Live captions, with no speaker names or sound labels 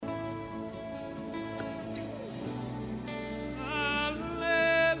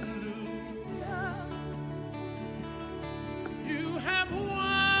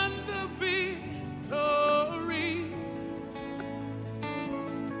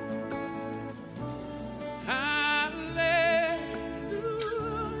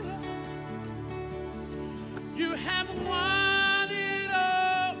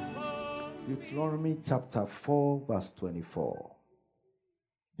Deuteronomy chapter 4, verse 24.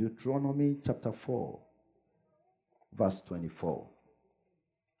 Deuteronomy chapter 4, verse 24.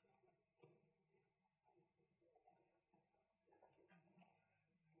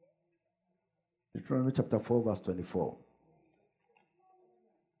 Deuteronomy chapter 4, verse 24.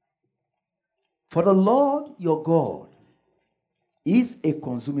 For the Lord your God is a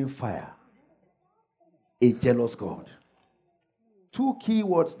consuming fire, a jealous God. Two key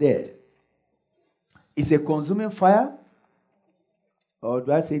words there. It's a consuming fire, or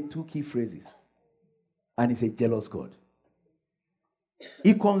do I say two key phrases? And it's a jealous God.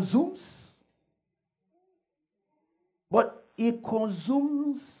 He consumes, but he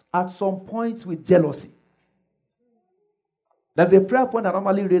consumes at some points with jealousy. There's a prayer point I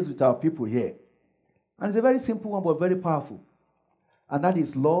normally raise with our people here. And it's a very simple one, but very powerful. And that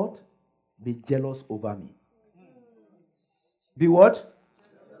is, Lord, be jealous over me. Be what?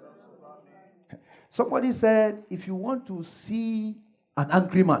 Somebody said, if you want to see an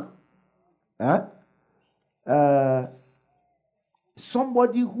angry man,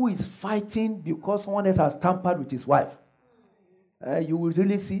 somebody who is fighting because someone else has tampered with his wife, you will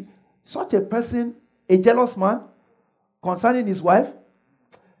really see such a person, a jealous man, concerning his wife.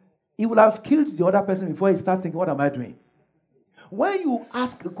 He will have killed the other person before he starts thinking, what am I doing? When you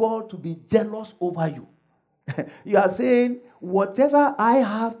ask God to be jealous over you, you are saying, whatever I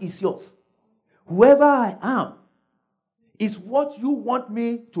have is yours. Whoever I am is what you want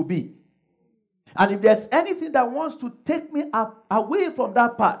me to be. And if there's anything that wants to take me away from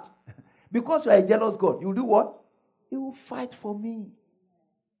that path, because you are a jealous God, you do what? You will fight for me.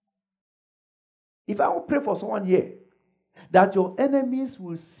 If I will pray for someone here, that your enemies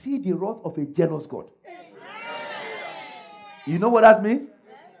will see the wrath of a jealous God. You know what that means?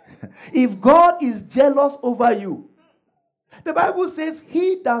 If God is jealous over you, the Bible says,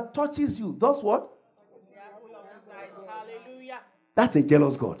 he that touches you does what? That's a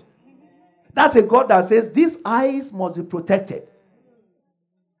jealous God. That's a God that says these eyes must be protected.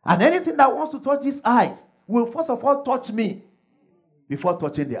 And anything that wants to touch these eyes will first of all touch me before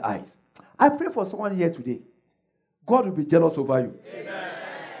touching the eyes. I pray for someone here today. God will be jealous over you. Amen.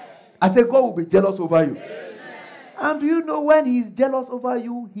 I say God will be jealous over you. Amen. And do you know when he's jealous over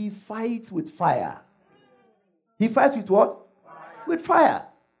you, he fights with fire. He fights with what? Fire. With fire.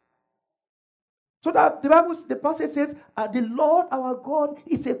 So that the passage says, the Lord our God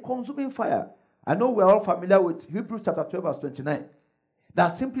is a consuming fire. I know we're all familiar with Hebrews chapter 12 verse 29.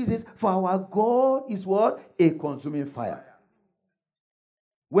 That simply says, for our God is what? A consuming fire.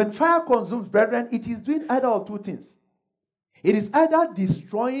 When fire consumes, brethren, it is doing either of two things. It is either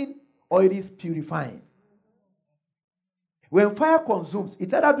destroying or it is purifying. When fire consumes,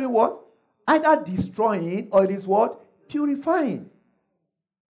 it's either doing what? Either destroying or it is what? Purifying.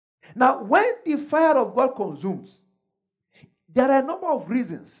 Now, when the fire of God consumes, there are a number of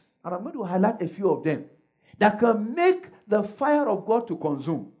reasons, and I'm going to highlight a few of them, that can make the fire of God to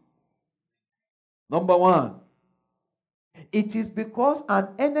consume. Number one, it is because an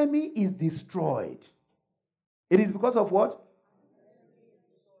enemy is destroyed. It is because of what?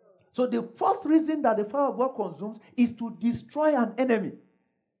 So the first reason that the fire of God consumes is to destroy an enemy.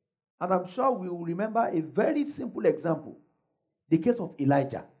 And I'm sure we will remember a very simple example. The case of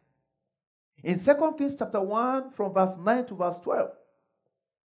Elijah. In 2 Kings chapter 1 from verse 9 to verse 12.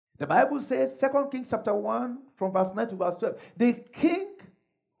 The Bible says, 2 Kings chapter 1 from verse 9 to verse 12. The king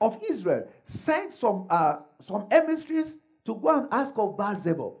of Israel sent some emissaries to go and ask of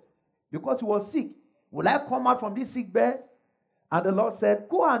Baal-zebub because he was sick. Will I come out from this sick bed? And the Lord said,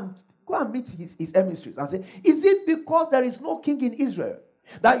 go and meet his emissaries and say, is it because there is no king in Israel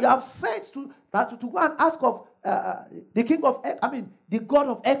that you have sent to go and ask of the God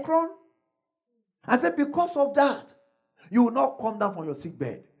of Ekron? I said, because of that, you will not come down from your sick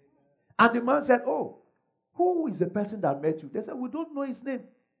bed. And the man said, oh, who is the person that met you? They said, we don't know his name.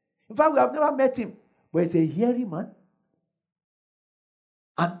 In fact, we have never met him. But he's a hairy man.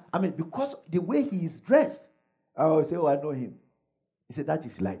 And because the way he is dressed, I will say, oh, I know him. He said, that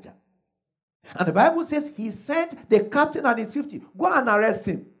is Elijah. And the Bible says he sent the captain and his 50. Go and arrest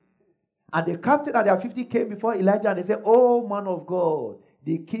him. And the captain and their 50 came before Elijah and they said, oh, man of God,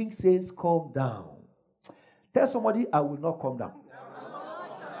 the king says, come down. Tell somebody, I will not come down.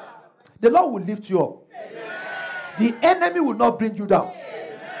 The Lord will lift you up. Amen. The enemy will not bring you down.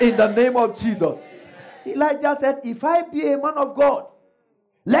 Amen. In the name of Jesus. Elijah said, if I be a man of God,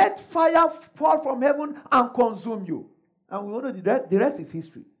 let fire fall from heaven and consume you. And we all know the rest is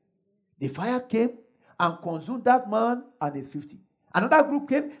history. The fire came and consumed that man and his 50. Another group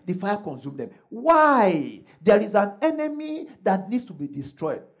came, the fire consumed them. Why? There is an enemy that needs to be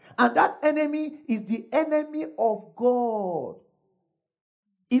destroyed. And that enemy is the enemy of God.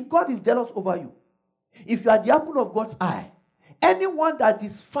 If God is jealous over you, if you are the apple of God's eye, anyone that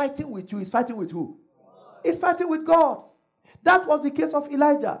is fighting with you is fighting with who? Is fighting with God. That was the case of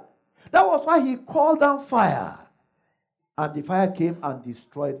Elijah. That was why he called down fire. And the fire came and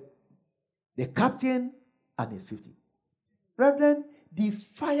destroyed the captain and his 50. Brethren, the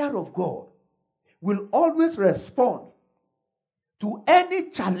fire of God will always respond to any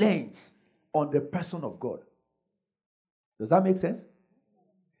challenge on the person of God. Does that make sense?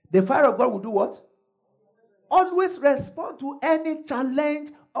 The fire of God will do what? Always respond to any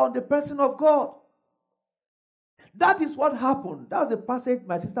challenge on the person of God. That is what happened. That was a passage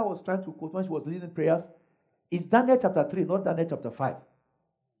my sister was trying to quote when she was leading prayers. It's Daniel chapter 3, not Daniel chapter 5.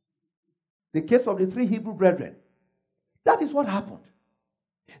 The case of the 3 Hebrew brethren. That is what happened.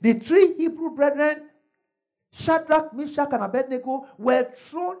 The 3 Hebrew brethren, Shadrach, Meshach, and Abednego, were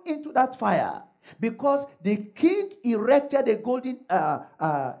thrown into that fire because the king erected a golden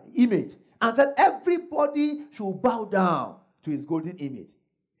image and said everybody should bow down to his golden image.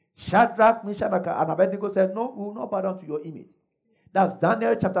 Shadrach, Meshach, and Abednego said, no, we will not bow down to your image. That's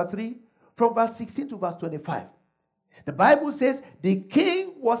Daniel chapter 3, from verse 16 to verse 25. The Bible says the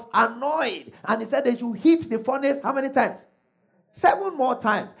king was annoyed and he said they should hit the furnace how many times? 7 more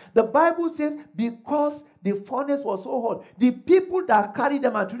times. The Bible says because the furnace was so hot, the people that carried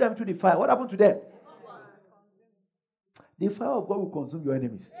them and threw them into the fire, what happened to them? The fire of God will consume your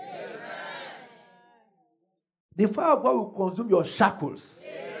enemies. Amen. The fire of God will consume your shackles.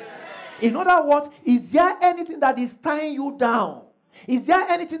 Amen. In other words, is there anything that is tying you down? Is there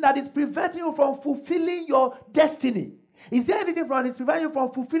anything that is preventing you from fulfilling your destiny? Is there anything that is preventing you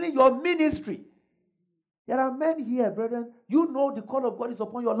from fulfilling your ministry? There are men here, brethren. You know the call of God is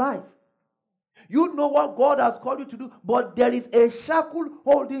upon your life. You know what God has called you to do, but there is a shackle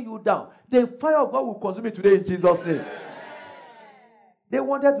holding you down. The fire of God will consume it today in Jesus' name. They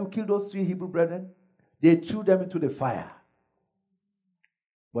wanted to kill those 3 Hebrew brethren. They threw them into the fire.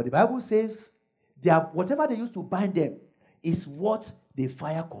 But the Bible says whatever they used to bind them is what the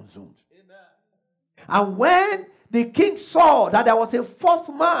fire consumed. Amen. And when the king saw that there was a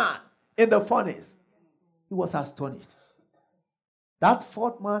 4th man in the furnace, he was astonished. That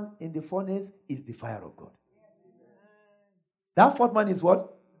 4th man in the furnace is the fire of God. That 4th man is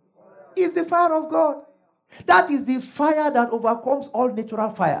what? Is the fire of God. That is the fire that overcomes all natural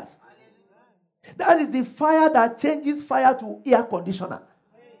fires. That is the fire that changes fire to air conditioner.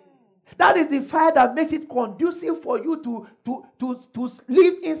 That is the fire that makes it conducive for you to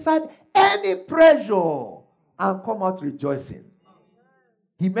live inside any pressure and come out rejoicing.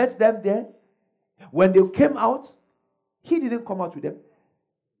 He met them there. When they came out, he didn't come out with them.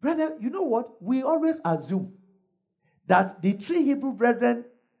 Brother, you know what? We always assume that the 3 Hebrew brethren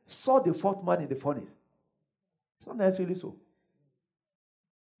saw the 4th man in the furnace. It's not necessarily so.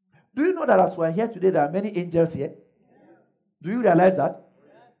 Do you know that as we're here today, there are many angels here? Do you realize that?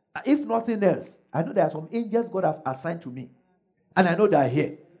 If nothing else, I know there are some angels God has assigned to me. And I know they are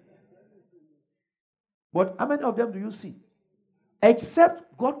here. But how many of them do you see?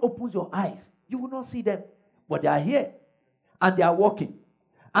 Except God opens your eyes, you will not see them. But they are here. And they are working.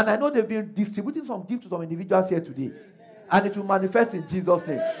 And I know they've been distributing some gifts to some individuals here today. And it will manifest in Jesus'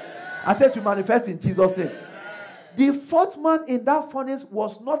 name. I said to manifest in Jesus' name. The 4th man in that furnace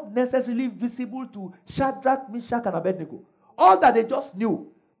was not necessarily visible to Shadrach, Meshach, and Abednego. All that they just knew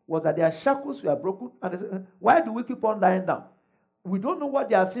was that their shackles were broken. And they said, why do we keep on lying down? We don't know what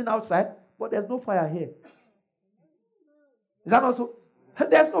they are seeing outside, but there's no fire here. Is that not so?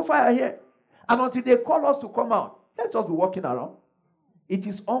 There's no fire here. And until they call us to come out, let's just be walking around. It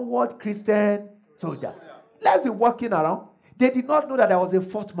is onward Christian soldiers. Let's be walking around. They did not know that there was a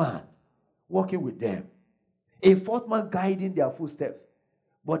 4th man walking with them. A 4th man guiding their footsteps.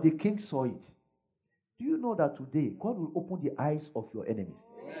 But the king saw it. Do you know that today God will open the eyes of your enemies?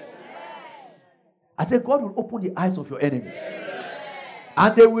 Amen. I said God will open the eyes of your enemies. Amen.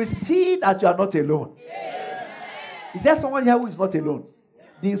 And they will see that you are not alone. Amen. Is there someone here who is not alone?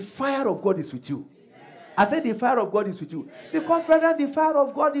 The fire of God is with you. I said the fire of God is with you. Because, brethren, the fire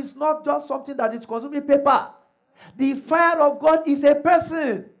of God is not just something that is consuming paper. The fire of God is a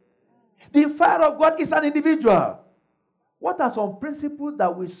person. The fire of God is an individual. What are some principles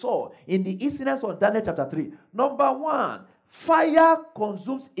that we saw in the incidents of Daniel chapter 3? Number 1, fire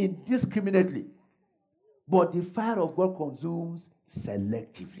consumes indiscriminately. But the fire of God consumes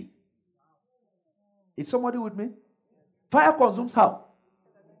selectively. Is somebody with me? Fire consumes how?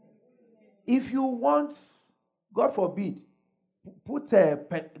 If you want, God forbid, put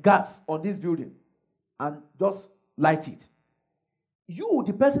gas on this building and just light it. You,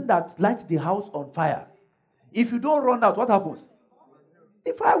 the person that lights the house on fire, if you don't run out, what happens?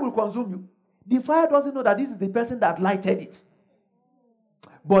 The fire will consume you. The fire doesn't know that this is the person that lighted it.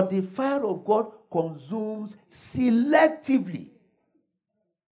 But the fire of God consumes selectively.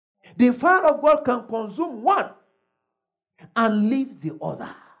 The fire of God can consume one and leave the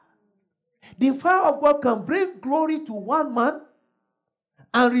other. The fire of God can bring glory to one man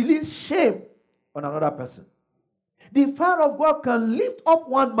and release shame on another person. The fire of God can lift up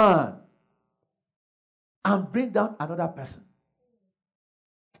one man and bring down another person.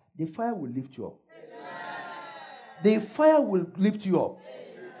 The fire will lift you up. The fire will lift you up.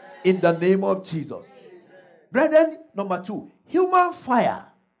 In the name of Jesus. Brethren, number 2, human fire,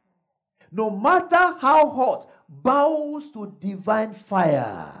 no matter how hot, bows to divine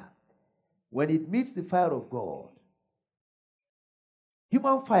fire when it meets the fire of God.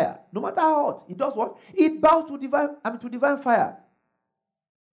 Human fire, no matter how hot, it does what? It bows to divine fire.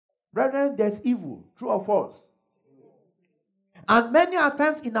 Brethren, there's evil, true or false? And many a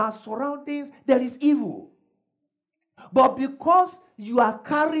times in our surroundings, there is evil. But because you are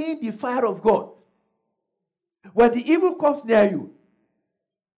carrying the fire of God, when the evil comes near you,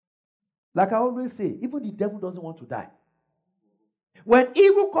 like I always say, even the devil doesn't want to die. When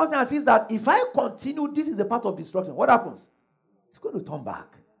evil comes and sees that if I continue, this is a part of destruction, what happens? It's going to turn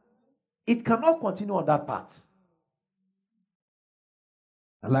back. It cannot continue on that path.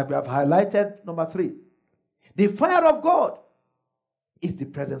 And like we have highlighted, number 3, the fire of God is the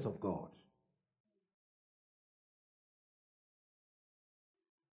presence of God.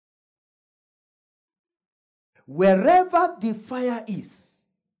 Wherever the fire is,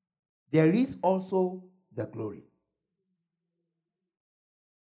 there is also the glory.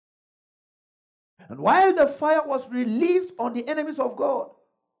 And while the fire was released on the enemies of God,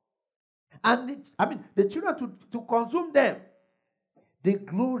 and the children to consume them, the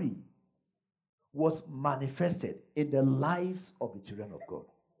glory was manifested in the lives of the children of God.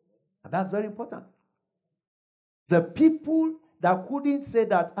 And that's very important. The people that couldn't say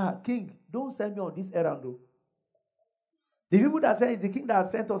that, King, don't send me on this errand, though. The people that say it's the king that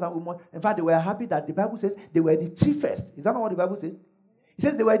sent us, and we must. In fact, they were happy that the Bible says they were the chiefest. Is that not what the Bible says? It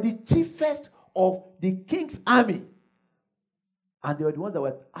says they were the chiefest of the king's army. And they were the ones that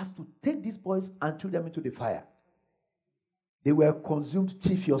were asked to take these boys and throw them into the fire. They were consumed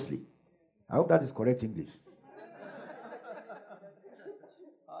chiefiously. I hope that is correct English.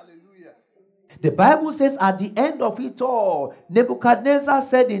 Hallelujah. The Bible says at the end of it all, Nebuchadnezzar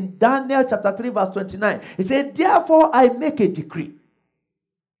said in Daniel chapter 3 verse 29, he said, therefore I make a decree.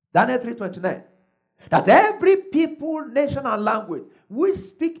 Daniel 3:29. That every people, nation, and language will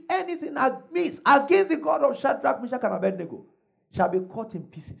speak anything against the God of Shadrach, Meshach, and Abednego shall be cut in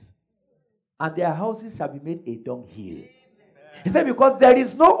pieces, and their houses shall be made a dunghill. He said, because there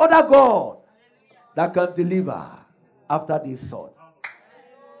is no other God that can deliver after this sort.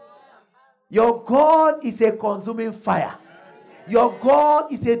 Your God is a consuming fire. Your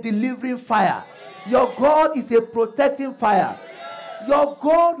God is a delivering fire. Your God is a protecting fire. Your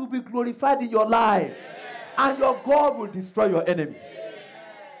God will be glorified in your life. And your God will destroy your enemies.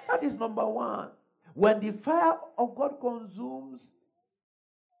 That is number 1. When the fire of God consumes,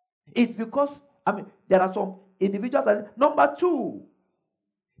 it's because, there are some individuals. Number 2,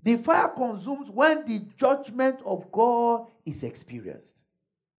 the fire consumes when the judgment of God is experienced.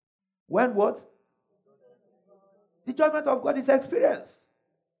 When what? The judgment of God is experienced.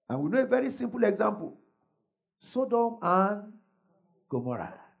 And we know a very simple example. Sodom and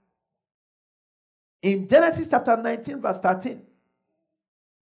Gomorrah. In Genesis chapter 19 verse 13,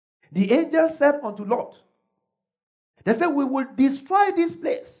 the angel said unto Lot, they said, we will destroy this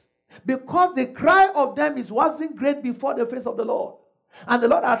place because the cry of them is waxing great before the face of the Lord. And the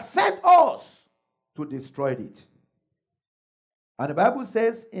Lord has sent us to destroy it. And the Bible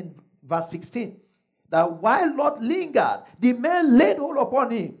says in verse 16, that while Lot lingered, the men laid hold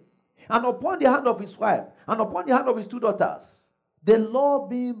upon him, and upon the hand of his wife, and upon the hand of his 2 daughters. The Lord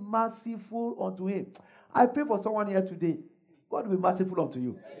being merciful unto him. I pray for someone here today. God will be merciful unto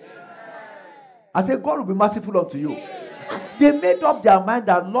you. I say, God will be merciful unto you. They made up their mind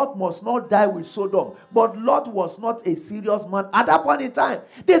that Lot must not die with Sodom. But Lot was not a serious man at that point in time.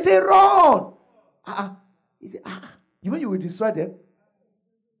 They say, run. He said, you mean you will destroy them?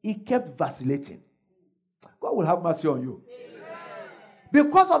 He kept vacillating. God will have mercy on you.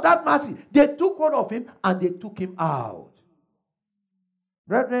 Because of that mercy, they took hold of him and they took him out.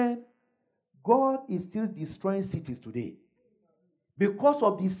 Brethren, God is still destroying cities today because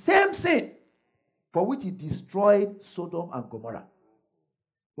of the same sin for which he destroyed Sodom and Gomorrah.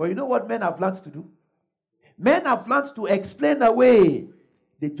 Well, you know what men have learned to do? Men have learned to explain away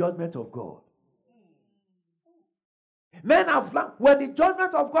the judgment of God. Men have learned, when the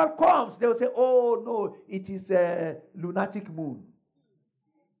judgment of God comes, they will say, oh no, it is a lunatic moon.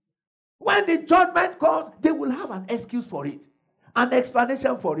 When the judgment comes, they will have an excuse for it, an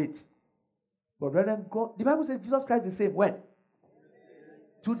explanation for it. But brethren, God, the Bible says Jesus Christ is the same. When?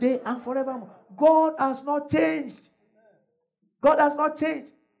 Today and forevermore. God has not changed. God has not changed.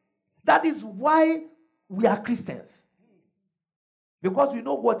 That is why we are Christians. Because we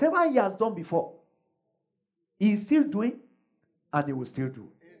know whatever he has done before, he is still doing and he will still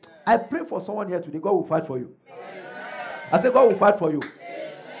do. Amen. I pray for someone here today. God will fight for you. Amen. I say God will fight for you.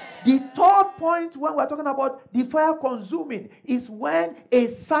 Amen. The third point when we're talking about the fire consuming is when a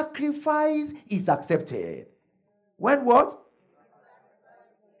sacrifice is accepted. When what?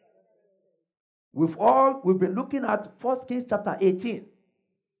 We've been looking at 1 Kings chapter 18.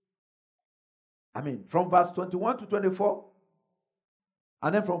 From verse 21 to 24.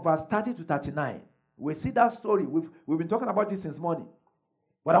 And then from verse 30 to 39. We see that story. We've been talking about this since morning.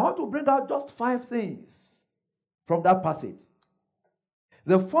 But I want to bring out just 5 things from that passage.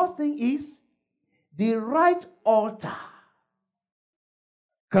 The first thing is the right altar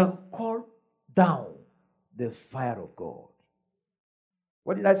can call down the fire of God.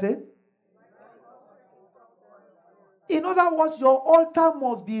 What did I say? In other words, your altar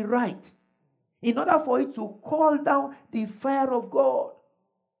must be right in order for it to call down the fire of God.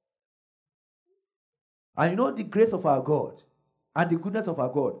 And you know the grace of our God and the goodness of our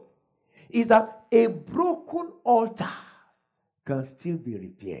God is that a broken altar can still be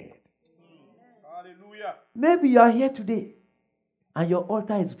repaired. Hallelujah. Maybe you are here today and your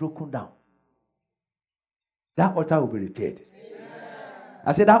altar is broken down. That altar will be repaired. Amen.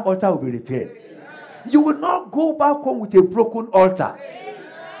 I said that altar will be repaired. Amen. You will not go back home with a broken altar. Amen.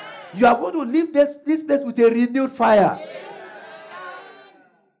 You are going to leave this place with a renewed fire. Amen.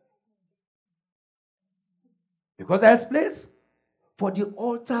 Because there is place for the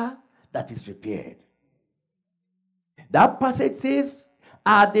altar that is repaired. That passage says,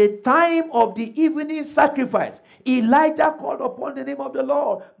 at the time of the evening sacrifice, Elijah called upon the name of the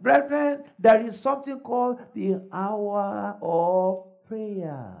Lord. Brethren, there is something called the hour of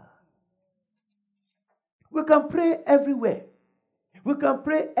prayer. We can pray everywhere. We can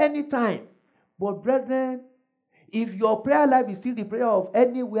pray anytime. But brethren, if your prayer life is still the prayer of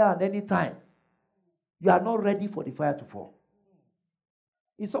anywhere and anytime, you are not ready for the fire to fall.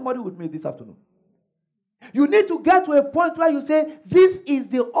 Is somebody with me this afternoon? You need to get to a point where you say, this is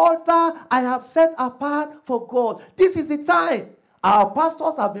the altar I have set apart for God. This is the time. Our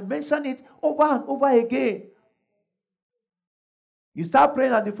pastors have been mentioning it over and over again. You start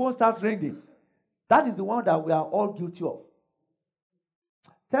praying and the phone starts ringing. That is the one that we are all guilty of.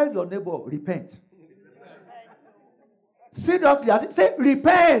 Tell your neighbor, repent. Seriously, say,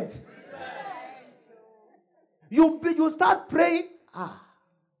 repent. You start praying.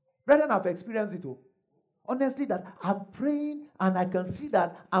 Brethren, I've experienced it all. Honestly, that I'm praying and I can see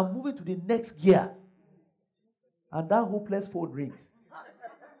that I'm moving to the next gear. And that hopeless phone rings.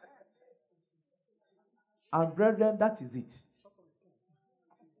 And brethren, that is it.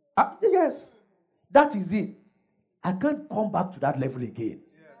 Yes, that is it. I can't come back to that level again.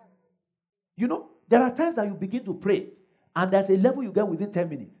 You know, there are times that you begin to pray and there's a level you get within 10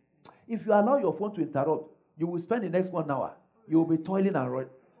 minutes. If you allow your phone to interrupt, you will spend the next 1 hour. You will be toiling and running.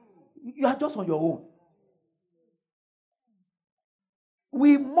 You are just on your own.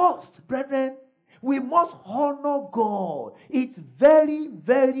 We must, brethren, we must honor God. It's very,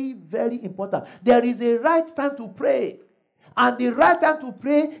 very, very important. There is a right time to pray. And the right time to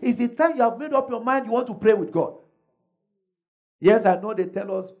pray is the time you have made up your mind you want to pray with God. Yes, I know they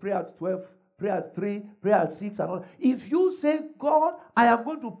tell us pray at 12, pray at 3, pray at 6 and all. If you say, God, I am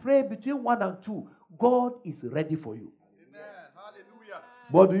going to pray between 1 and 2, God is ready for you. Amen. Hallelujah.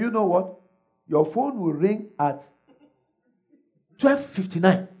 But do you know what? Your phone will ring at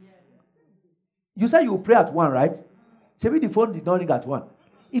 12:59. You say you will pray at 1, right? Maybe the phone did not ring at 1.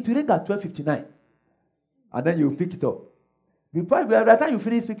 It will ring at 12:59. And then you will pick it up. By the time you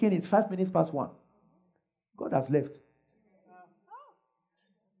finish speaking, it's 5 minutes past 1. God has left.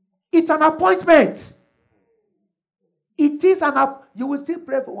 It's an appointment. It is you will still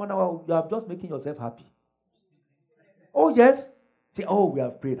pray for 1 hour. You are just making yourself happy. Oh, yes. Say, oh, we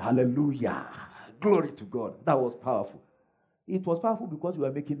have prayed. Hallelujah. Glory to God. That was powerful. It was powerful because you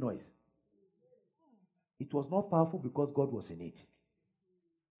were making noise. It was not powerful because God was in it.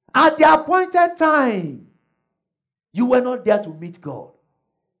 At the appointed time, you were not there to meet God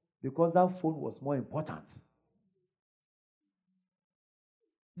because that phone was more important.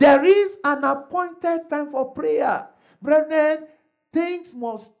 There is an appointed time for prayer. Brethren, things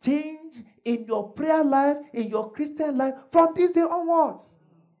must change in your prayer life, in your Christian life, from this day onwards.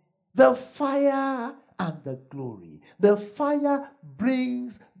 The fire and the glory. The fire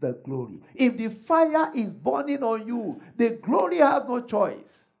brings the glory. If the fire is burning on you, the glory has no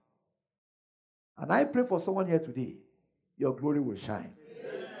choice. And I pray for someone here today, your glory will shine.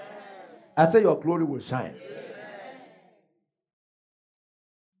 Amen. I say your glory will shine. Amen.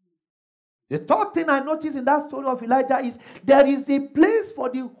 The third thing I noticed in that story of Elijah is there is a place for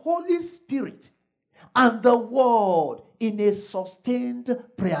the Holy Spirit and the Word in a sustained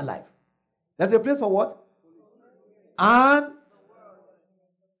prayer life. There's a place for what? And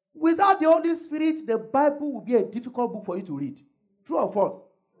without the Holy Spirit, the Bible will be a difficult book for you to read. True or false?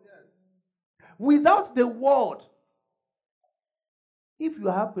 Without the Word, if you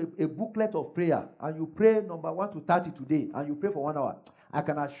have a booklet of prayer and you pray number 1 to 30 today and you pray for 1 hour, I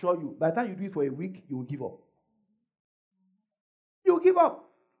can assure you, by the time you do it for a week, you will give up. You will give up.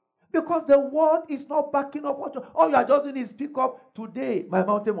 Because the Word is not backing up. All you are just doing is pick up, today my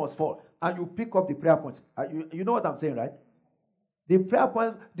mountain must fall. And you pick up the prayer points. You know what I'm saying, right? The prayer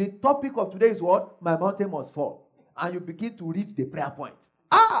point, the topic of today is what? My mountain must fall. And you begin to read the prayer point.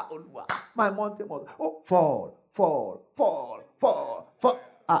 My mountain must fall, fall, fall, fall, fall.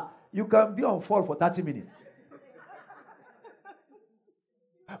 You can be on fall for 30 minutes.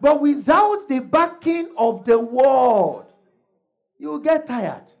 But without the backing of the Word, you get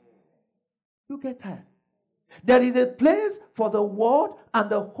tired. You get tired. There is a place for the Word and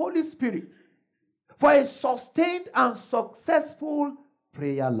the Holy Spirit for a sustained and successful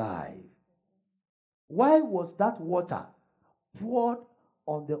prayer life. Why was that water poured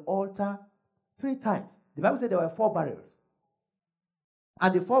on the altar 3 times? The Bible said there were 4 barrels.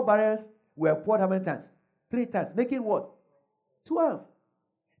 And the 4 barrels were poured how many times? 3 times. Making what? 12.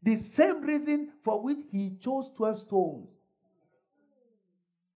 The same reason for which he chose 12 stones.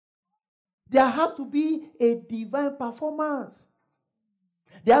 There has to be a divine performance.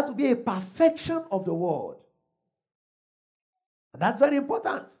 There has to be a perfection of the word. And that's very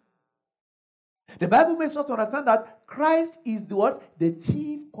important. The Bible makes us to understand that Christ is the what? The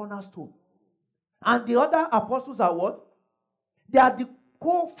chief cornerstone. And the other apostles are what? They are the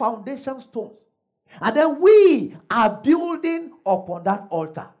co-foundation stones. And then we are building upon that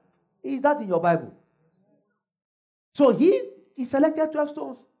altar. Is that in your Bible? So he selected 12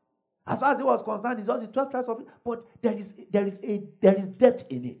 stones. As far as he was concerned, it's just the 12 tribes of it. But there is depth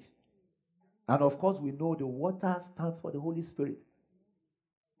in it. And of course, we know the water stands for the Holy Spirit.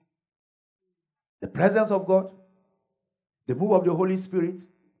 The presence of God, the move of the Holy Spirit,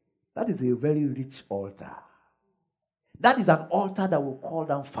 that is a very rich altar. That is an altar that will call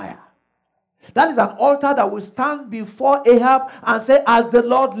down fire. That is an altar that will stand before Ahab and say, as the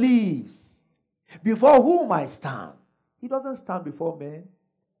Lord lives, before whom I stand. He doesn't stand before men.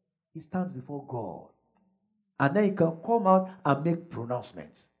 He stands before God. And then he can come out and make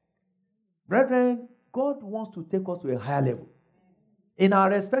pronouncements. Brethren, God wants to take us to a higher level in our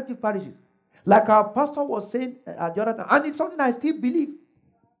respective parishes. Like our pastor was saying at the other time, and it's something I still believe.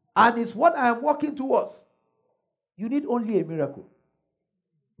 And it's what I am working towards. You need only a miracle.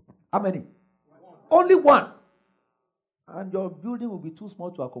 How many? 1. Only 1. And your building will be too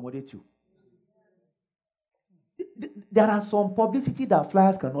small to accommodate you. There are some publicity that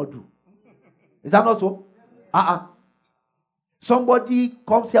flyers cannot do. Is that not so? Somebody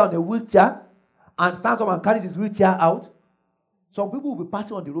comes here on a wheelchair and stands up and carries his wheelchair out. Some people will be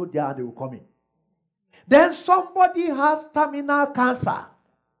passing on the road there and they will come in. Then somebody has terminal cancer.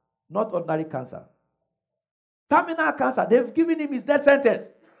 Not ordinary cancer. Terminal cancer. They've given him his death sentence.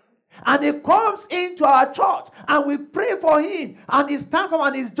 And he comes into our church and we pray for him. And he stands up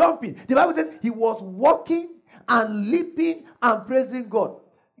and he's jumping. The Bible says he was walking and leaping and praising God.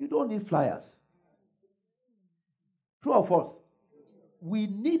 You don't need flyers. True or false? We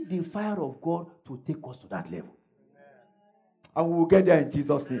need the fire of God to take us to that level. And we will get there in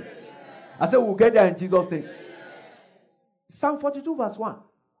Jesus' name. I said we will get there in Jesus' name. Psalm 42 verse 1.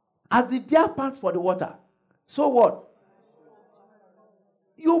 As the deer pants for the water, so what?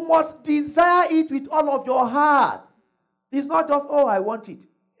 You must desire it with all of your heart. It's not just, oh, I want it.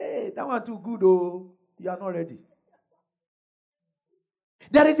 Hey, that one too good, oh. You are not ready.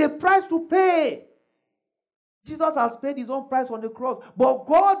 There is a price to pay. Jesus has paid his own price on the cross. But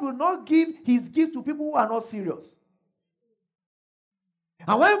God will not give his gift to people who are not serious.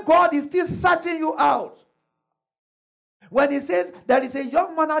 And when God is still searching you out, when he says, there is a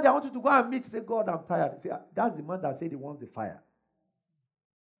young man out there I want you to go and meet, say, God, I'm tired. Say, that's the man that said he wants the fire.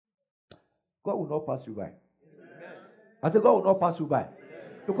 God will not pass you by. Amen. I said, God will not pass you by.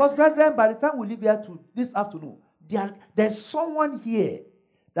 Amen. Because, brethren, by the time we leave here this afternoon, there's someone here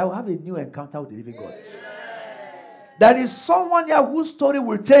that will have a new encounter with the living God. There is someone here whose story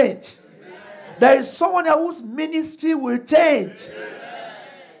will change. There is someone here whose ministry will change.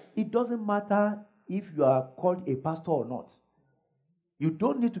 It doesn't matter if you are called a pastor or not. You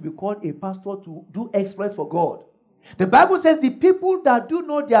don't need to be called a pastor to do exploits for God. The Bible says the people that do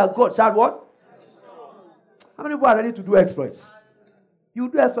know their God shall what? How many people are ready to do exploits? You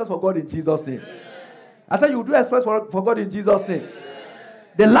do exploits for God in Jesus' name. I said you do exploits for God in Jesus' name.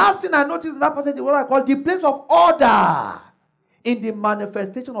 The last thing I noticed in that passage is what I call the place of order in the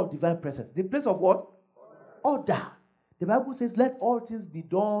manifestation of divine presence. The place of what? Order. The Bible says, let all things be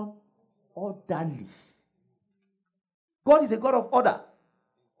done orderly. God is a God of order.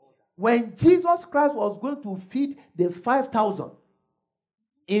 When Jesus Christ was going to feed the 5,000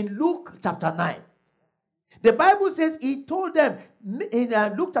 in Luke chapter 9, the Bible says he told them in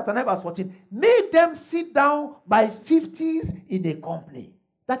Luke chapter 9 verse 14, make them sit down by 50s in a company.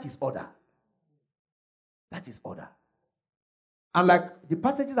 That is order. That is order. And like the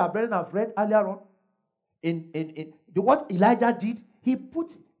passages our brethren have read earlier on, in what Elijah did, he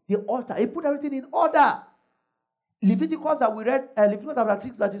put the altar, he put everything in order. Leviticus that we read, Leviticus chapter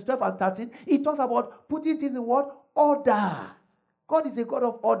 6, that is 12 and 13, it talks about putting things in what? Order. God is a God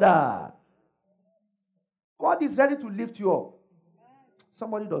of order. God is ready to lift you up.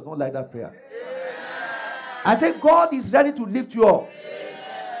 Somebody does not like that prayer. I say God is ready to lift you up.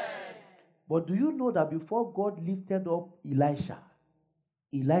 But do you know that before God lifted up Elisha,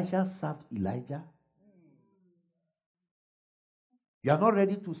 Elisha served Elijah? You are not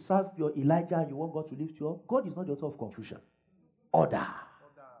ready to serve your Elijah and you want God to lift you up? God is not the author of confusion. Order.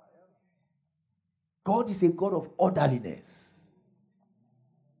 God is a God of orderliness.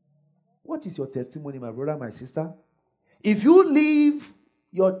 What is your testimony, my brother, my sister? If you leave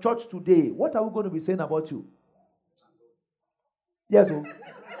your church today, what are we going to be saying about you? Yes, sir.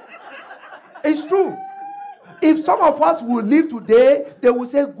 It's true. If some of us will leave today, they will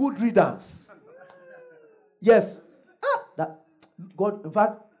say good riddance. Yes. God, in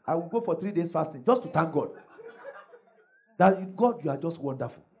fact, I will go for 3 days fasting just to thank God. That God, you are just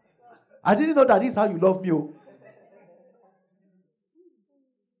wonderful. I didn't know that this is how you love me. Oh.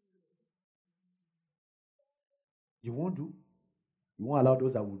 You won't do. You won't allow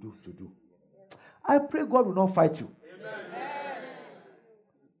those that will do to do. I pray God will not fight you. Amen.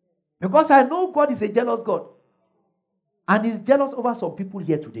 Because I know God is a jealous God. And He's jealous over some people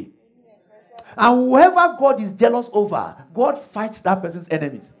here today. And whoever God is jealous over, God fights that person's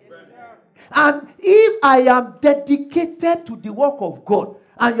enemies. And if I am dedicated to the work of God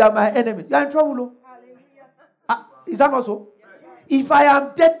and you are my enemy, you are in trouble. Is that not so? If I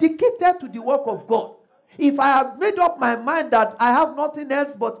am dedicated to the work of God, if I have made up my mind that I have nothing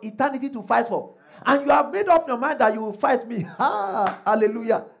else but eternity to fight for, and you have made up your mind that you will fight me,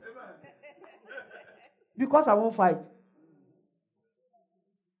 hallelujah. Because I won't fight.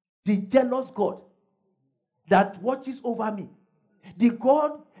 The jealous God that watches over me. The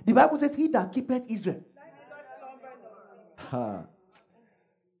God, the Bible says, he that keepeth Israel. The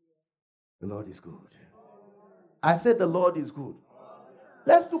Lord is good. I said the Lord is good.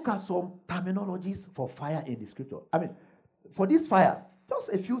 Let's look at some terminologies for fire in the scripture. I mean, for this fire,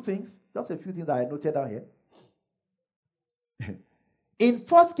 just a few things that I noted down here. In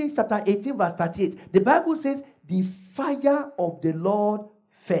 1 Kings chapter 18 verse 38, the Bible says, the fire of the Lord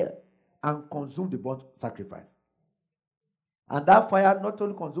fell and consumed the burnt sacrifice. And that fire not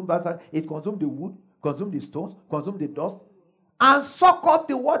only consumed that, it consumed the wood, consumed the stones, consumed the dust, and sucked up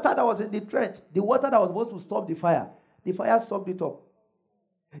the water that was in the trench. The water that was supposed to stop the fire. The fire sucked it up.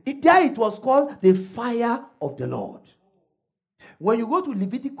 There it was called the fire of the Lord. When you go to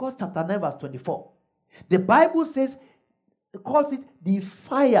Leviticus chapter 9 verse 24, the Bible says, it calls it the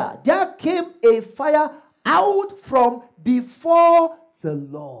fire. There came a fire out from before the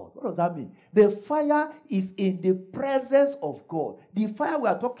Lord. What does that mean? The fire is in the presence of God. The fire we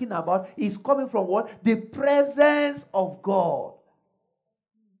are talking about is coming from what? The presence of God.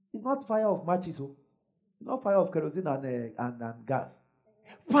 It's not fire of matches. It's not fire of kerosene and gas.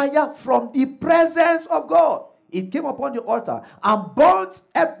 Fire from the presence of God. It came upon the altar and burnt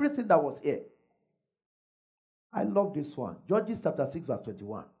everything that was here. I love this one. Judges chapter 6 verse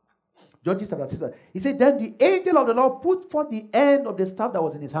 21. Judges chapter 6. He said, then the angel of the Lord put forth the end of the staff that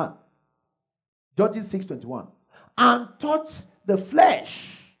was in his hand. Judges 6:21. And touched the flesh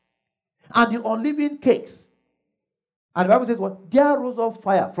and the unleavened cakes. And the Bible says what? There rose up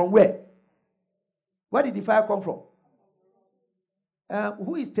fire. From where? Where did the fire come from?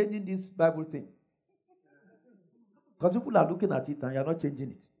 Who is changing this Bible thing? Because people are looking at it and you're not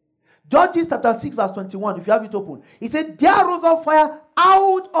changing it. Judges chapter 6 verse 21, if you have it open. He said, there rose up fire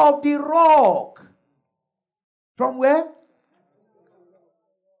out of the rock. From where?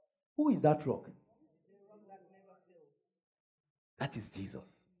 Who is that rock? That is Jesus.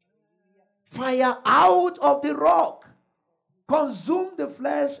 Fire out of the rock. Consume the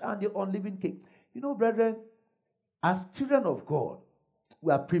flesh and the unliving cake. You know, brethren, as children of God,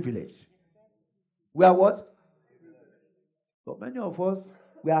 we are privileged. We are what? But many of us,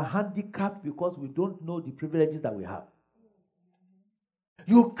 we are handicapped because we don't know the privileges that we have.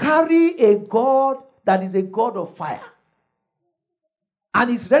 You carry a God that is a God of fire.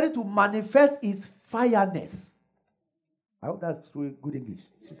 And is ready to manifest his fireness. I hope that's true good English.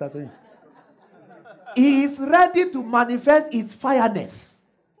 Sister Tony. He is ready to manifest his fireness.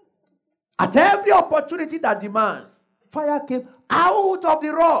 At every opportunity that demands, fire came out of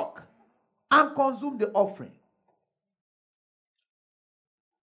the rock and consumed the offering.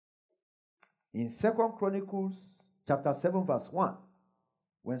 In 2 Chronicles chapter 7 verse 1,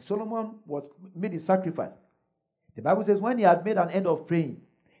 when Solomon made his sacrifice, the Bible says when he had made an end of praying,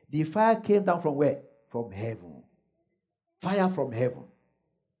 the fire came down from where? From heaven. Fire from heaven.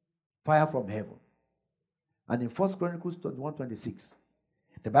 Fire from heaven. And in 1 Chronicles 21:26,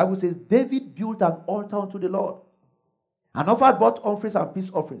 the Bible says David built an altar unto the Lord and offered burnt offerings and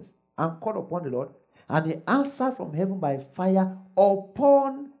peace offerings and called upon the Lord, and he answered from heaven by fire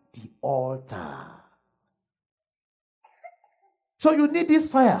upon the altar. So you need this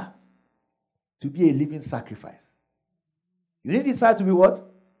fire to be a living sacrifice. You need this fire to be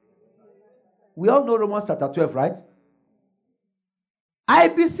what? We all know Romans chapter 12, right? I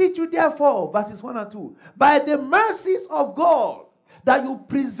beseech you therefore, verses 1 and 2, by the mercies of God, that you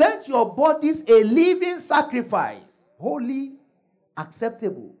present your bodies a living sacrifice, holy,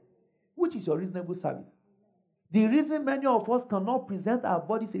 acceptable, which is your reasonable service. The reason many of us cannot present our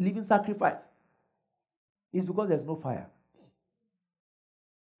bodies a living sacrifice is because there's no fire.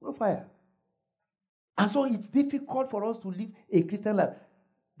 No fire. And so it's difficult for us to live a Christian life.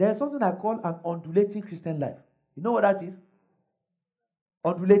 There's something I call an undulating Christian life. You know what that is?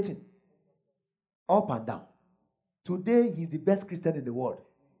 Undulating. Up and down. Today, he's the best Christian in the world.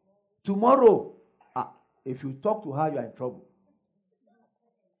 Tomorrow, if you talk to her, you are in trouble.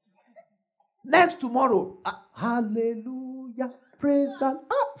 Next tomorrow, hallelujah, praise God.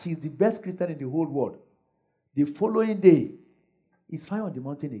 She's the best Christian in the whole world. The following day, it's fire on the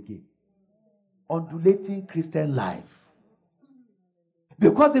mountain again. Undulating Christian life.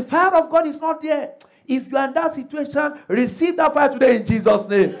 Because the fire of God is not there. If you are in that situation, receive that fire today in Jesus'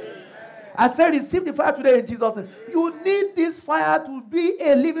 name. Amen. I said receive the fire today in Jesus' name. You need this fire to be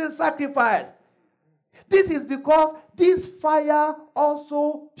a living sacrifice. This is because this fire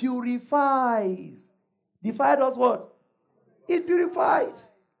also purifies. The fire does what? It purifies.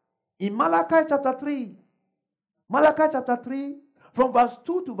 In Malachi chapter 3, from verse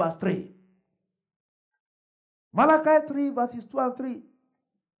 2 to verse 3. Malachi 3, verses 2 and 3.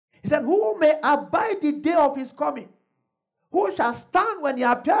 He said, who may abide the day of his coming? Who shall stand when he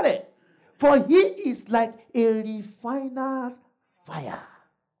appeareth? For he is like a refiner's fire,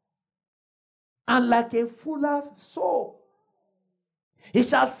 and like a fuller's soap. He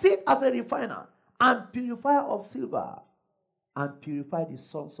shall sit as a refiner and purifier of silver, and purify the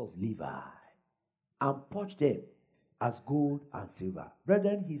sons of Levi, and purge them as gold and silver.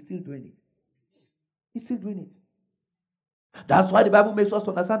 Brethren, he's still doing it. He's still doing it. That's why the Bible makes us to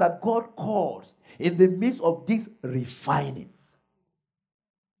understand that God calls in the midst of this refining.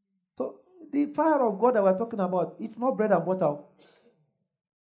 So the fire of God that we're talking about, it's not bread and butter.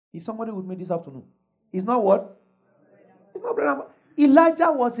 Is somebody with me this afternoon? It's not what? It's not bread and butter. Elijah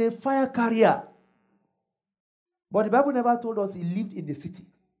was a fire carrier. But the Bible never told us he lived in the city.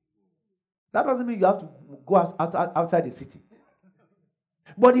 That doesn't mean you have to go outside the city.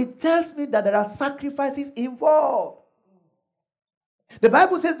 But it tells me that there are sacrifices involved. The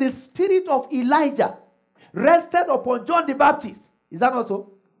Bible says the spirit of Elijah rested upon John the Baptist. Is that not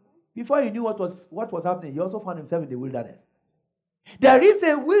so? Before he knew what was happening, he also found himself in the wilderness. There is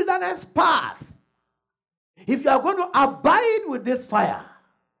a wilderness path. If you are going to abide with this fire,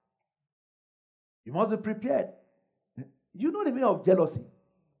 you must be prepared. You know the meaning of jealousy.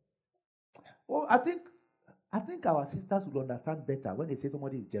 Well, I think our sisters will understand better when they say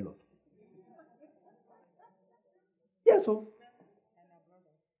somebody is jealous. Yes, so.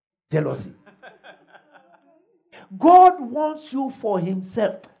 Jealousy. God wants you for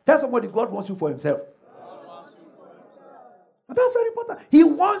himself. Tell somebody, God wants you for himself. And that's very important. He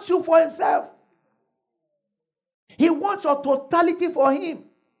wants you for himself. He wants your totality for him.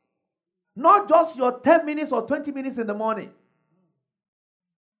 Not just your 10 minutes or 20 minutes in the morning.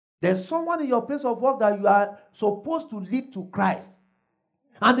 There's someone in your place of work that you are supposed to lead to Christ.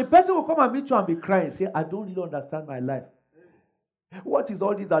 And the person will come and meet you and be crying, say, I don't really understand my life. What is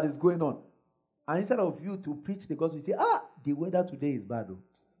all this that is going on? And instead of you to preach the gospel, you say, the weather today is bad.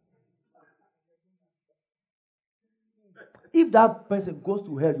 If that person goes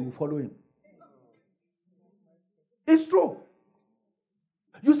to hell, you will follow him. It's true.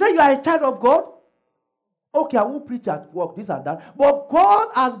 You say you are a child of God? Okay, I won't preach at work, this and that. But God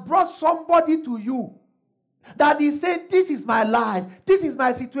has brought somebody to you that is saying, this is my life, this is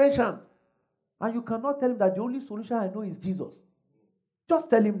my situation. And you cannot tell him that the only solution I know is Jesus. Just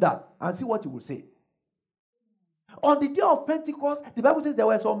tell him that and see what he will say. On the day of Pentecost, the Bible says there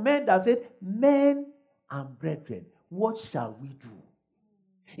were some men that said, men and brethren, what shall we do?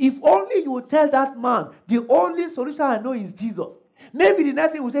 If only you will tell that man, the only solution I know is Jesus. Maybe the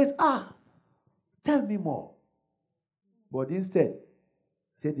next thing will say is, tell me more. But instead,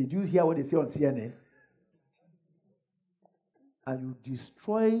 say, did you hear what they say on CNN? And you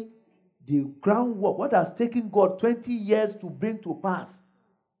destroy the groundwork, what has taken God 20 years to bring to pass.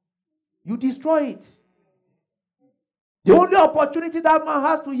 You destroy it. The only opportunity that man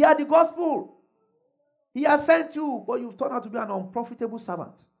has to hear the gospel. He has sent you, but you've turned out to be an unprofitable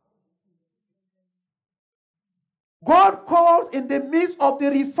servant. God calls in the midst of the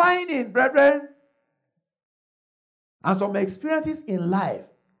refining, brethren. And some experiences in life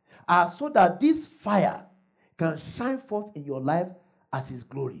are so that this fire can shine forth in your life as his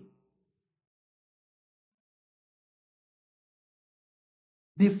glory.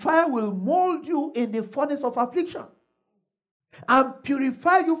 The fire will mold you in the furnace of affliction and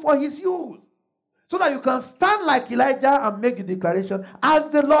purify you for his use, so that you can stand like Elijah and make the declaration,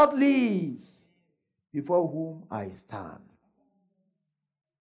 as the Lord lives, before whom I stand.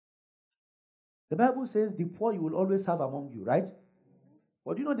 The Bible says the poor you will always have among you, right?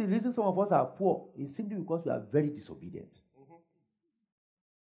 But you know the reason some of us are poor is simply because we are very disobedient.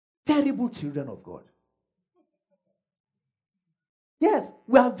 Terrible children of God. Yes,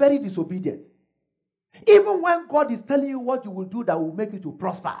 we are very disobedient. Even when God is telling you what you will do that will make you to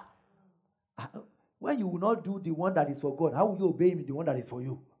prosper, when you will not do the one that is for God, how will you obey him in the one that is for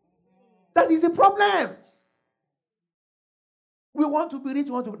you? That is a problem. We want to be rich,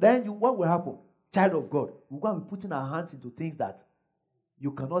 then what will happen? Child of God, we're going to be putting our hands into things that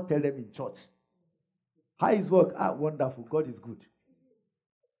you cannot tell them in church. How is work? Wonderful. God is good.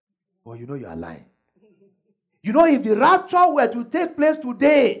 But you know you are lying. You know, if the rapture were to take place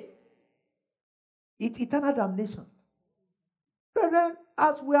today, it's eternal damnation. Brethren,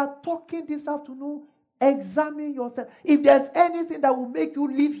 as we are talking this afternoon, examine yourself. If there's anything that will make you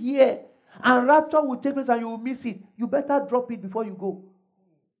live here and rapture will take place and you will miss it, you better drop it before you go.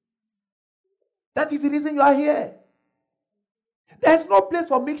 That is the reason you are here. There's no place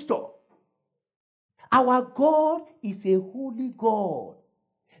for mixture. Our God is a holy God.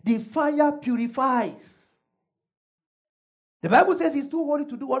 The fire purifies. The Bible says he's too holy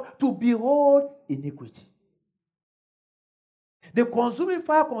to do what? To behold iniquity. The consuming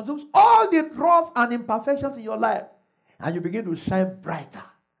fire consumes all the dross and imperfections in your life. And you begin to shine brighter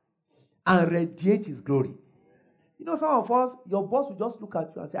and radiate his glory. You know, some of us, your boss will just look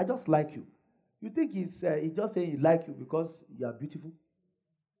at you and say, I just like you. You think he's just saying he like you because you are beautiful?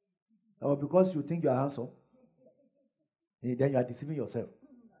 Or because you think you are handsome? And then you are deceiving yourself.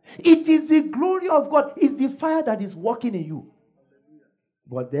 It is the glory of God. It's the fire that is working in you.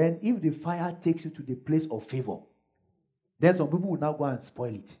 But then if the fire takes you to the place of favor, then some people will now go and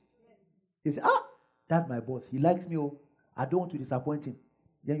spoil it. They say, that's my boss. He likes me. I don't want to disappoint him.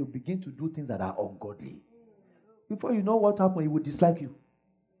 Then you begin to do things that are ungodly. Before you know what happened, he will dislike you.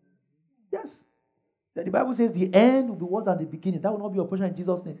 Yes. Then the Bible says the end will be worse than the beginning. That will not be your portion in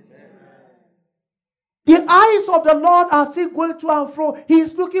Jesus' name. The eyes of the Lord are still going to and fro. He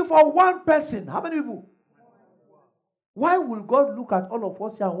is looking for one person. How many people? Why will God look at all of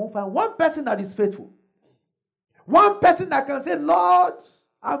us here and won't find one person that is faithful? One person that can say, Lord,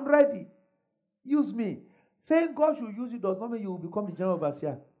 I'm ready. Use me. Saying God should use you does not mean you will become the general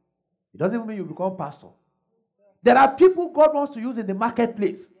overseer. It doesn't even mean you become pastor. There are people God wants to use in the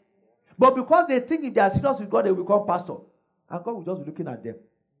marketplace. But because they think if they are serious with God, they will become pastor. And God will just be looking at them.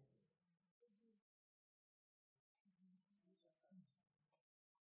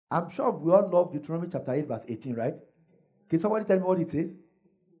 I'm sure we all love Deuteronomy chapter 8 verse 18, right? Can somebody tell me what it says?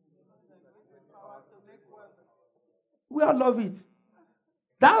 We all love it.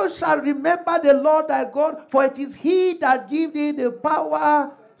 Thou shalt remember the Lord thy God, for it is he that gives thee the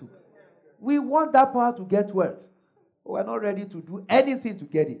power. We want that power to get wealth. We're not ready to do anything to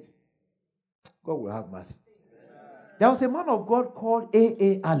get it. God will have mercy. There was a man of God called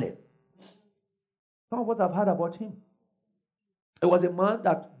A.A. Allen. Some of us have heard about him. It was a man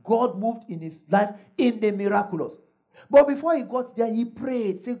that God moved in his life in the miraculous. But before he got there, he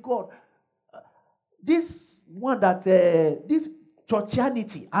prayed, say, God, this one that, this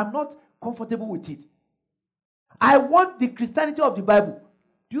churchianity, I'm not comfortable with it. I want the Christianity of the Bible.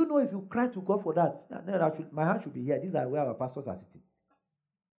 Do you know if you cry to God for that, my hand should be here. These are where our pastors are sitting.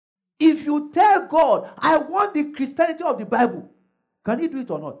 If you tell God, I want the Christianity of the Bible, can he do it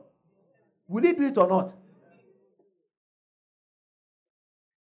or not? Will he do it or not?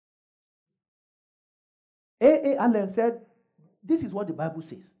 A.A. Allen said, this is what the Bible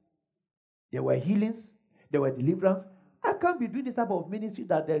says. There were healings, there were deliverance. I can't be doing this type of ministry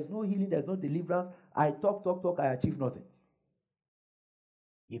that there's no healing, there's no deliverance. I talk, I achieve nothing.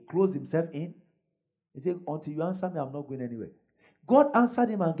 He closed himself in. He said, until you answer me, I'm not going anywhere. God answered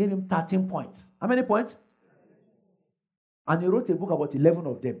him and gave him 13 points. How many points? And he wrote a book about 11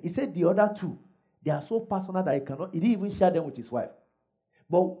 of them. He said the other 2, they are so personal that he didn't even share them with his wife.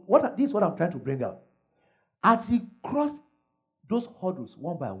 But this is what I'm trying to bring out. As he crossed those hurdles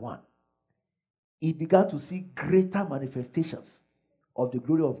one by one, he began to see greater manifestations of the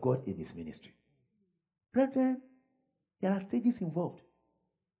glory of God in his ministry. Brethren, there are stages involved.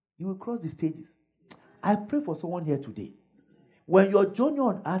 You will cross the stages. I pray for someone here today. When your journey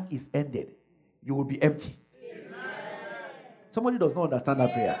on earth is ended, you will be empty. Amen. Somebody does not understand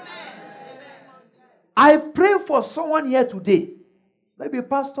that prayer. Amen. I pray for someone here today. Maybe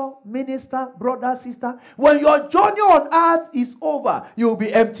pastor, minister, brother, sister. When your journey on earth is over, you will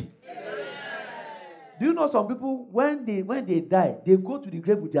be empty. Amen. Do you know some people, when they die, they go to the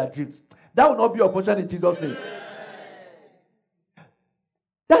grave with their dreams? That will not be your portion in Jesus' name.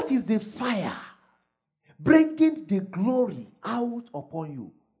 That is the fire bringing the glory out upon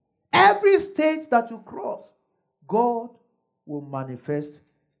you. Every stage that you cross, God will manifest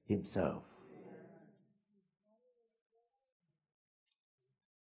himself.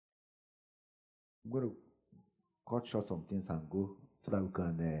 I'm going to cut short some things and go so that we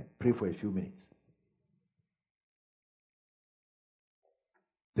can pray for a few minutes.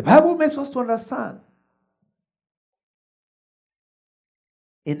 The Bible makes us to understand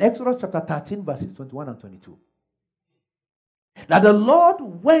in Exodus chapter 13, verses 21 and 22. That the Lord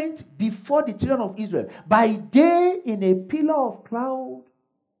went before the children of Israel by day in a pillar of cloud,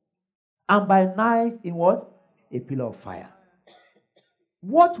 and by night in what? A pillar of fire.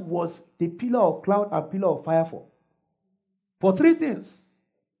 What was the pillar of cloud and pillar of fire for? For 3 things.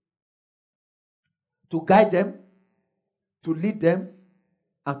 To guide them, to lead them,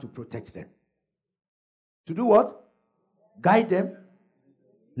 and to protect them. To do what? Guide them,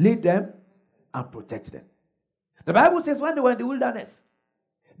 lead them, and protect them. The Bible says when they were in the wilderness,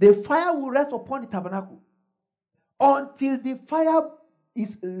 the fire will rest upon the tabernacle until the fire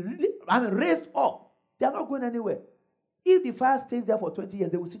is raised up. They are not going anywhere. If the fire stays there for 20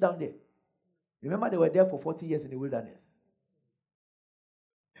 years, they will sit down there. Remember, they were there for 40 years in the wilderness.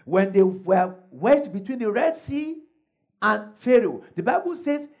 When they were wedged between the Red Sea and Pharaoh, the Bible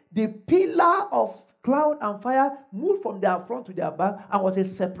says the pillar of cloud and fire moved from their front to their back and was a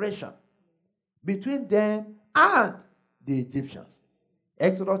separation between them and the Egyptians.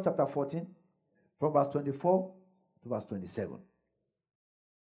 Exodus chapter 14, from verse 24 to verse 27.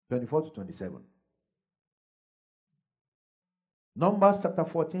 24 to 27. Numbers chapter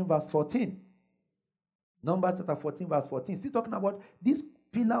 14, verse 14. Numbers chapter 14, verse 14. Still talking about this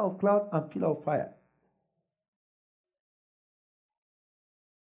pillar of cloud and pillar of fire.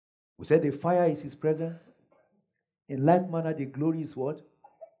 We said the fire is his presence. In like manner, the glory is what?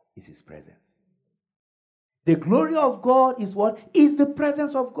 Is his presence. The glory of God is what? Is the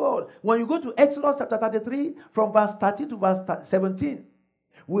presence of God. When you go to Exodus chapter 33, from verse 13 to verse 17,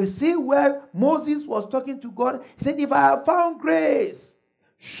 we see where Moses was talking to God. He said, if I have found grace,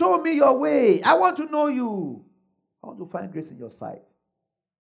 show me your way. I want to know you. I want to find grace in your sight.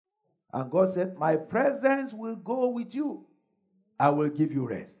 And God said, my presence will go with you. I will give you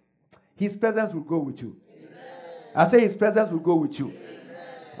rest. His presence will go with you. Amen. I say his presence will go with you. Amen.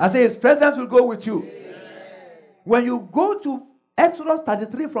 I say his presence will go with you. Amen. When you go to Exodus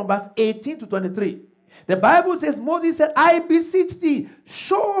 33 from verse 18 to 23, the Bible says, Moses said, I beseech thee,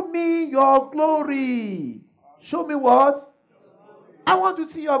 show me your glory. Show me what? I want to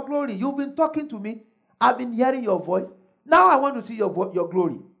see your glory. You've been talking to me. I've been hearing your voice. Now I want to see your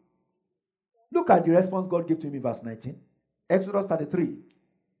glory. Look at the response God gave to him in verse 19. Exodus 33,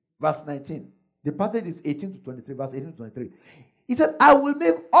 verse 19. The passage is 18 to 23, verse 18 to 23. He said, I will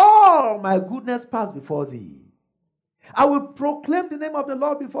make all my goodness pass before thee. I will proclaim the name of the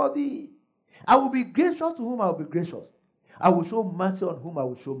Lord before thee. I will be gracious to whom I will be gracious. I will show mercy on whom I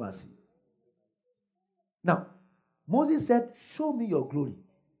will show mercy. Now, Moses said, show me your glory.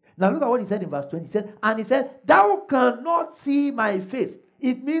 Now look at what he said in verse 20. He said, thou cannot see my face.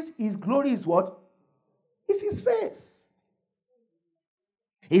 It means his glory is what? It's his face.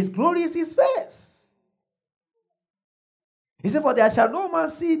 His glory is his face. He said, for there shall no man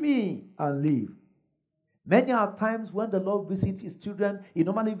see me and live. Many are times when the Lord visits his children, he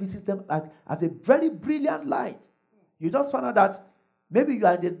normally visits them like as a very brilliant light. You just find out that maybe you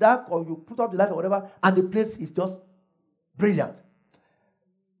are in the dark or you put up the light or whatever, and the place is just brilliant.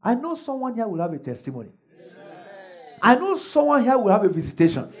 I know someone here will have a testimony. Amen. I know someone here will have a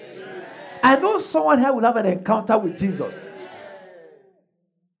visitation. Amen. I know someone here will have an encounter with Jesus. Amen.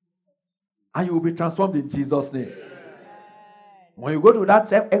 And you will be transformed in Jesus' name. Amen. When you go to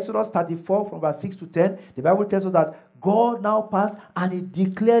that Exodus 34 from verse 6 to 10, the Bible tells us that God now passed and he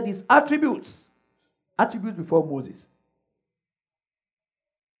declared his attributes before Moses.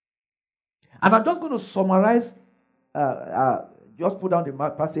 And I'm just going to summarize, just put down the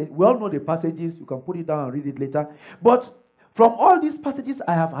passage. We all know the passages. You can put it down and read it later. But from all these passages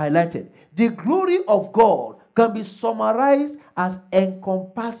I have highlighted, the glory of God can be summarized as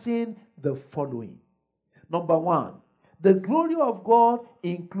encompassing the following. Number one, the glory of God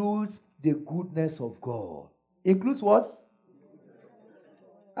includes the goodness of God. Includes what?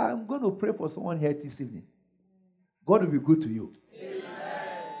 I'm going to pray for someone here this evening. God will be good to you. Amen.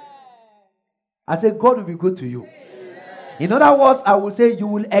 I say God will be good to you. Amen. In other words, I will say you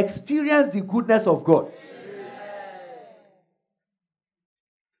will experience the goodness of God. Amen.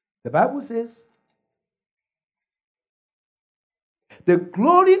 The Bible says, the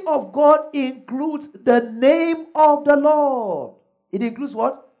glory of God includes the name of the Lord. It includes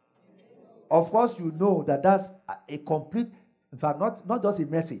what? Of course, you know that that's a complete, in fact, not just a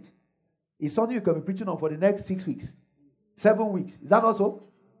message. It's something you can be preaching on for the next 6 weeks, 7 weeks. Is that also?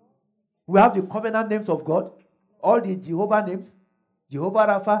 We have the covenant names of God, all the Jehovah names, Jehovah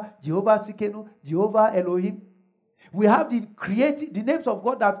Rapha, Jehovah Tsidkenu, Jehovah Elohim. We have the names of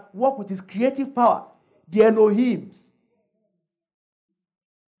God that work with his creative power, the Elohims.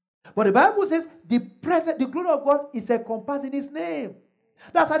 But the Bible says the glory of God is encompassing his name.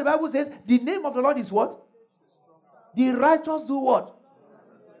 That's how the Bible says the name of the Lord is what? The righteous do what?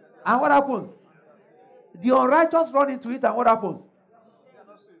 And what happens? The unrighteous run into it, and what happens?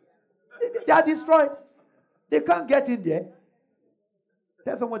 They are destroyed. They can't get in there.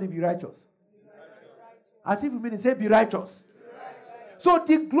 Tell somebody, be righteous. As if you mean to say, be righteous. So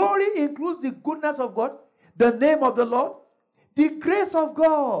the glory includes the goodness of God, the name of the Lord, the grace of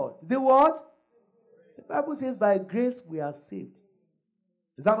God. The what? The Bible says, by grace we are saved.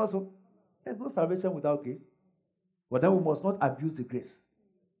 Is that not so? There's no salvation without grace. But then we must not abuse the grace.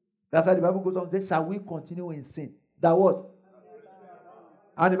 That's why the Bible goes on to say, shall we continue in sin? That what?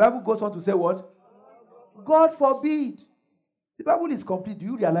 And the Bible goes on to say what? God forbid. The Bible is complete. Do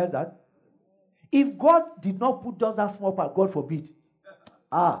you realize that? If God did not put just that small part, God forbid.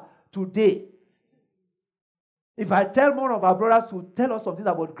 Today, if I tell one of our brothers to tell us some things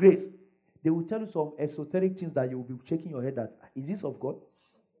about grace, they will tell you some esoteric things that you will be shaking your head at. Is this of God?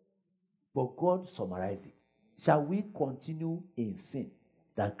 But God summarized it. Shall we continue in sin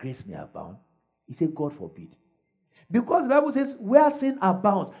that grace may abound? He said, God forbid. Because the Bible says, where sin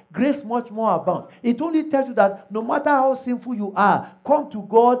abounds, grace much more abounds. It only tells you that no matter how sinful you are, come to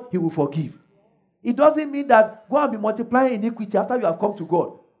God, he will forgive. It doesn't mean that go and be multiplying iniquity after you have come to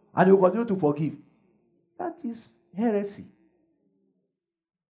God, and he will continue to forgive. That is heresy.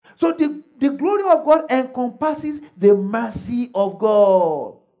 So the glory of God encompasses the mercy of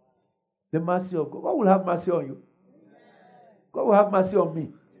God. The mercy of God. God will have mercy on you. God will have mercy on me.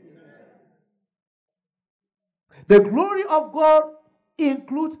 The glory of God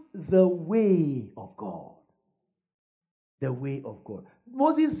includes the way of God. The way of God.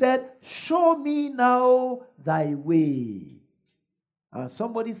 Moses said, show me now thy way. And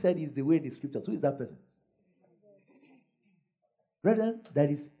somebody said it's the way in the scriptures. Who is that person? Brethren, there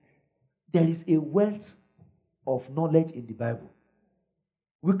is a wealth of knowledge in the Bible.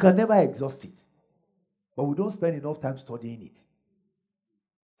 We can never exhaust it. But we don't spend enough time studying it.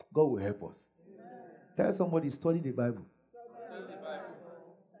 God will help us. Tell somebody, study the Bible. Study the Bible.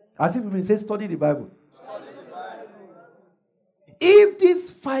 As if we say, study the Bible. Study the Bible. If this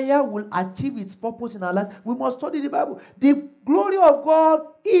fire will achieve its purpose in our lives, we must study the Bible. The glory of God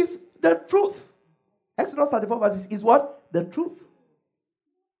is the truth. Exodus 34 verses is what? The truth.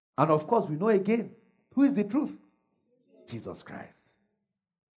 And of course, we know again, who is the truth? Jesus Christ.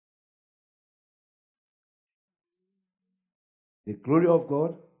 The glory of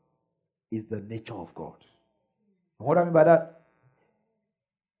God is the nature of God. What do I mean by that?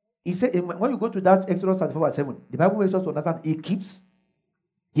 He said, when you go to that Exodus 34:7, the Bible makes us to understand He keeps,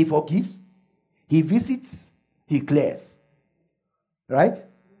 He forgives, He visits, He clears. Right?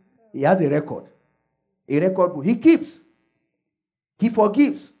 He has a record book. He keeps, He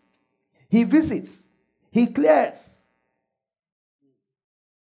forgives, He visits, He clears.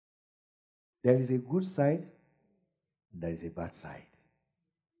 There is a good side, there is a bad side.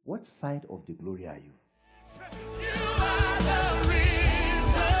 What side of the glory are you? You are the